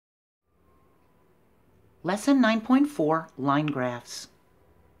Lesson 9.4, Line Graphs.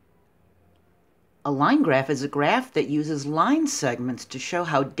 A line graph is a graph that uses line segments to show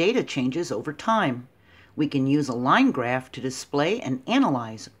how data changes over time. We can use a line graph to display and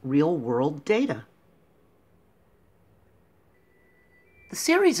analyze real-world data. The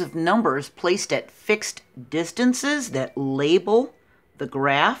series of numbers placed at fixed distances that label the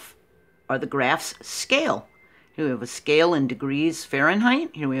graph are the graph's scale. Here we have a scale in degrees Fahrenheit.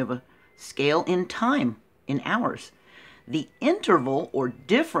 Here we have a scale in time, in hours. The interval or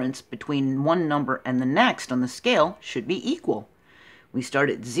difference between one number and the next on the scale should be equal. We start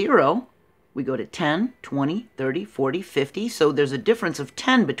at 0, we go to 10, 20, 30, 40, 50, so there's a difference of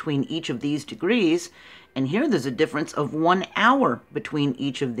 10 between each of these degrees, and here there's a difference of 1 hour between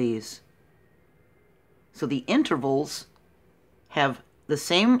each of these. So the intervals have the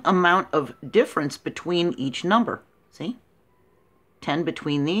same amount of difference between each number. See? 10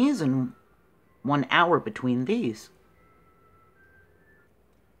 between these and 1 hour between these.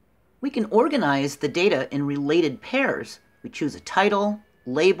 We can organize the data in related pairs. We choose a title,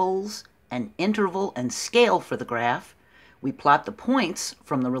 labels, an interval, and scale for the graph. We plot the points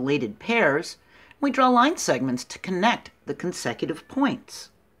from the related pairs. We draw line segments to connect the consecutive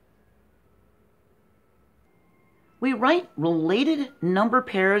points. We write related number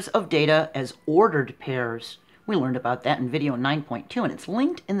pairs of data as ordered pairs. We learned about that in video 9.2, and it's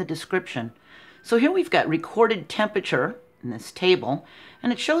linked in the description. So here we've got recorded temperature in this table,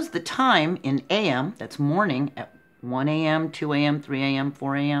 and it shows the time in AM, that's morning, at 1 a.m., 2 a.m., 3 a.m.,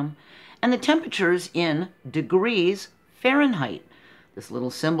 4 a.m., and the temperatures in degrees Fahrenheit. This little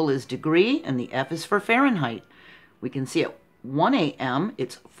symbol is degree, and the F is for Fahrenheit. We can see at 1 a.m.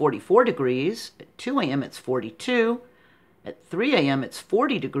 it's 44 degrees, at 2 a.m. it's 42, at 3 a.m. it's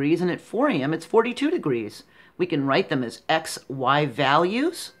 40 degrees, and at 4 a.m. it's 42 degrees. We can write them as X, Y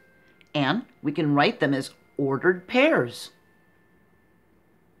values, and we can write them as ordered pairs.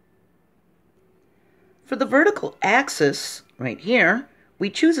 For the vertical axis, right here, we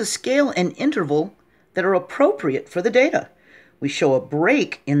choose a scale and interval that are appropriate for the data. We show a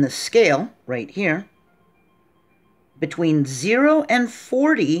break in the scale, right here, between 0 and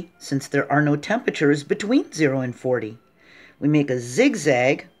 40, since there are no temperatures between 0 and 40. We make a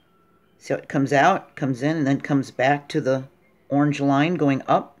zigzag. See how it comes out, comes in, and then comes back to the orange line going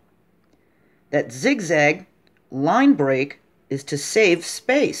up? That zigzag line break is to save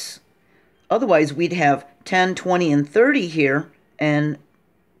space. Otherwise, we'd have 10, 20, and 30 here, and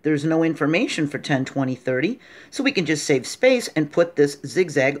there's no information for 10, 20, 30, so we can just save space and put this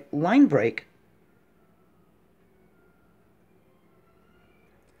zigzag line break.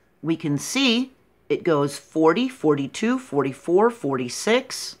 We can see it goes 40, 42, 44,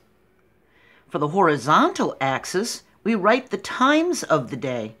 46. For the horizontal axis, we write the times of the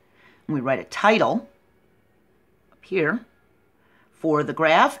day. We write a title up here for the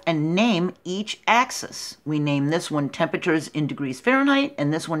graph and name each axis. We name this one temperatures in degrees Fahrenheit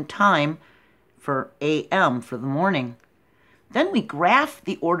and this one time for AM for the morning. Then we graph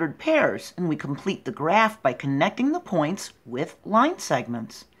the ordered pairs, and we complete the graph by connecting the points with line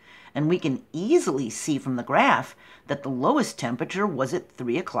segments. And we can easily see from the graph that the lowest temperature was at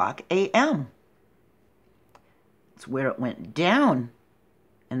 3 o'clock a.m. It's where it went down,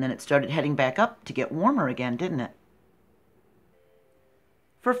 and then it started heading back up to get warmer again, didn't it?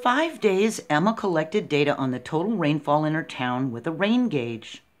 For 5 days, Emma collected data on the total rainfall in her town with a rain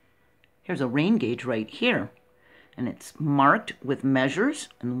gauge. Here's a rain gauge right here, and it's marked with measures,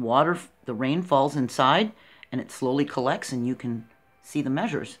 and the rain falls inside, and it slowly collects, and you can see the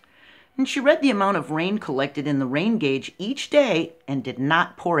measures. And she read the amount of rain collected in the rain gauge each day and did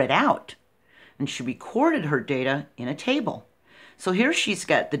not pour it out. And she recorded her data in a table. So here she's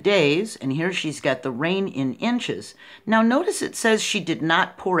got the days, and here she's got the rain in inches. Now notice it says she did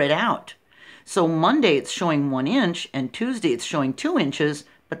not pour it out. So Monday it's showing 1 inch, and Tuesday it's showing 2 inches,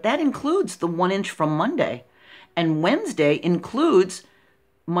 but that includes the 1 inch from Monday. And Wednesday includes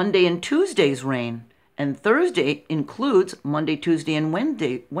Monday and Tuesday's rain. And Thursday includes Monday, Tuesday, and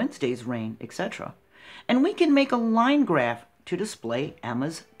Wednesday's rain, etc. And we can make a line graph to display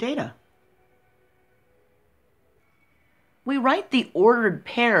Emma's data. We write the ordered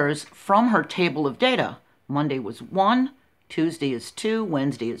pairs from her table of data. Monday was 1, Tuesday is 2,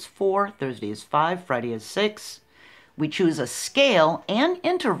 Wednesday is 4, Thursday is 5, Friday is 6. We choose a scale and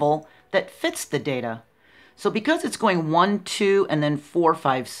interval that fits the data. So because it's going 1, 2, and then 4,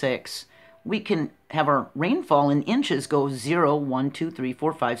 5, 6, we can have our rainfall in inches go 0, 1, 2, 3,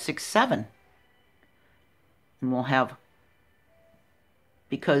 4, 5, 6, 7. And we'll have,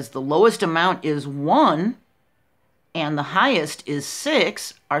 because the lowest amount is 1, and the highest is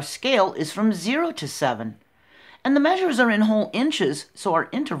 6, our scale is from 0 to 7. And the measures are in whole inches, so our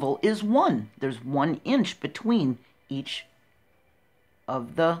interval is 1. There's 1 inch between each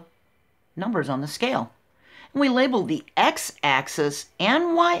of the numbers on the scale. And we label the x-axis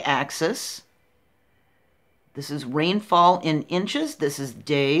and y-axis. This is rainfall in inches. This is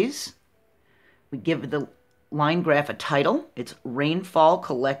days. We give the line graph a title. It's rainfall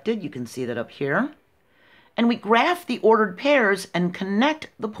collected. You can see that up here. And we graph the ordered pairs and connect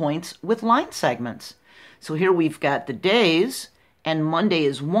the points with line segments. So here we've got the days, and Monday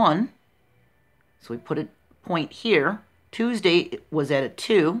is 1. So we put a point here. Tuesday was at a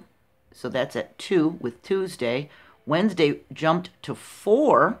 2, so that's at 2 with Tuesday. Wednesday jumped to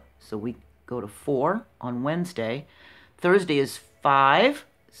 4, so we go to 4 on Wednesday. Thursday is 5,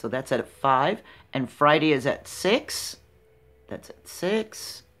 so that's at 5. And Friday is at 6, that's at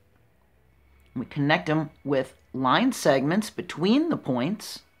 6. We connect them with line segments between the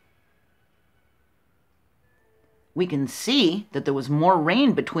points. We can see that there was more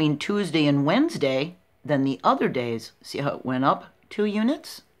rain between Tuesday and Wednesday than the other days. See how it went up 2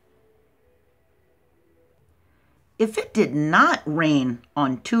 units? If it did not rain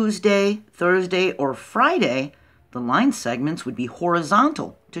on Tuesday, Thursday, or Friday, the line segments would be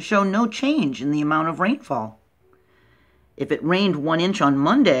horizontal to show no change in the amount of rainfall. If it rained 1 inch on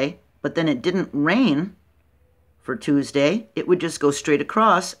Monday, but then it didn't rain for Tuesday, it would just go straight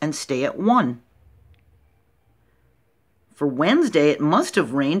across and stay at 1. For Wednesday, it must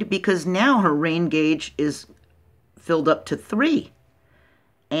have rained because now her rain gauge is filled up to 3.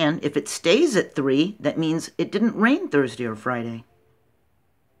 And if it stays at 3, that means it didn't rain Thursday or Friday.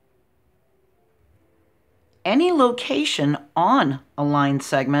 Any location on a line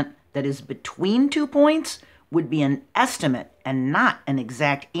segment that is between 2 points would be an estimate and not an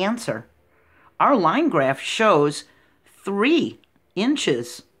exact answer. Our line graph shows 3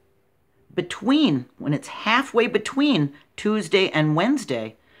 inches between, when it's halfway between Tuesday and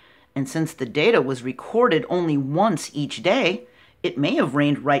Wednesday. And since the data was recorded only once each day, it may have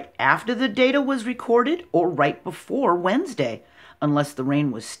rained right after the data was recorded or right before Wednesday, unless the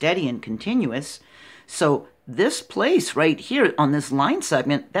rain was steady and continuous. So this place right here on this line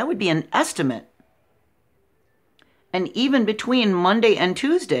segment, that would be an estimate. And even between Monday and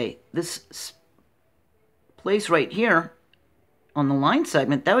Tuesday, this place right here on the line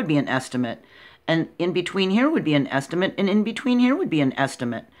segment, that would be an estimate. And in between here would be an estimate, and in between here would be an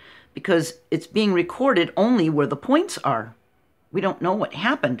estimate, because it's being recorded only where the points are. We don't know what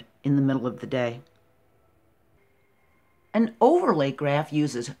happened in the middle of the day. An overlay graph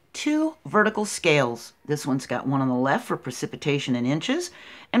uses 2 vertical scales. This one's got one on the left for precipitation in inches,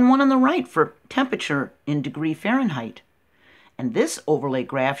 and one on the right for temperature in degree Fahrenheit. And this overlay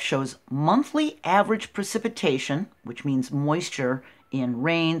graph shows monthly average precipitation, which means moisture in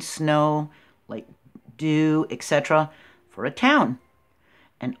rain, snow, like dew, etc., for a town.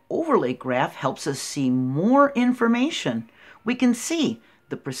 An overlay graph helps us see more information. We can see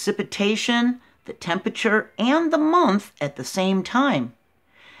the precipitation, the temperature, and the month at the same time.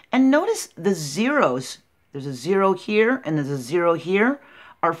 And notice the zeros. There's a 0 here and there's a 0 here,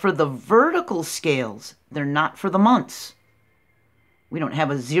 are for the vertical scales. They're not for the months. We don't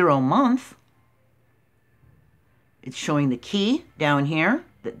have a 0 month. It's showing the key down here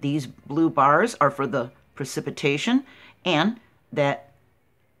that these blue bars are for the precipitation, and that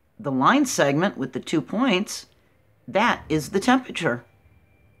the line segment with the 2 points, that is the temperature.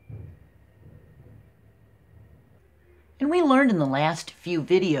 And we learned in the last few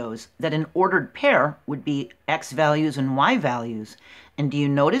videos that an ordered pair would be x values and y values. And do you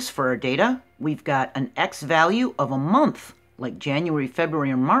notice for our data, we've got an x value of a month, like January,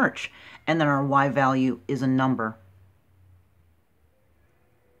 February, and March, and then our y value is a number.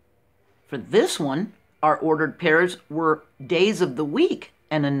 For this one, our ordered pairs were days of the week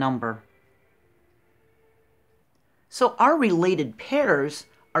and a number. So our related pairs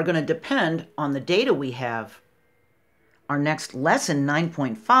are going to depend on the data we have. Our next lesson,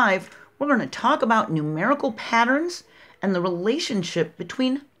 9.5, we're going to talk about numerical patterns and the relationship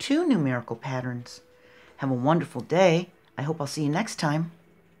between 2 numerical patterns. Have a wonderful day. I hope I'll see you next time.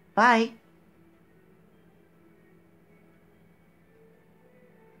 Bye.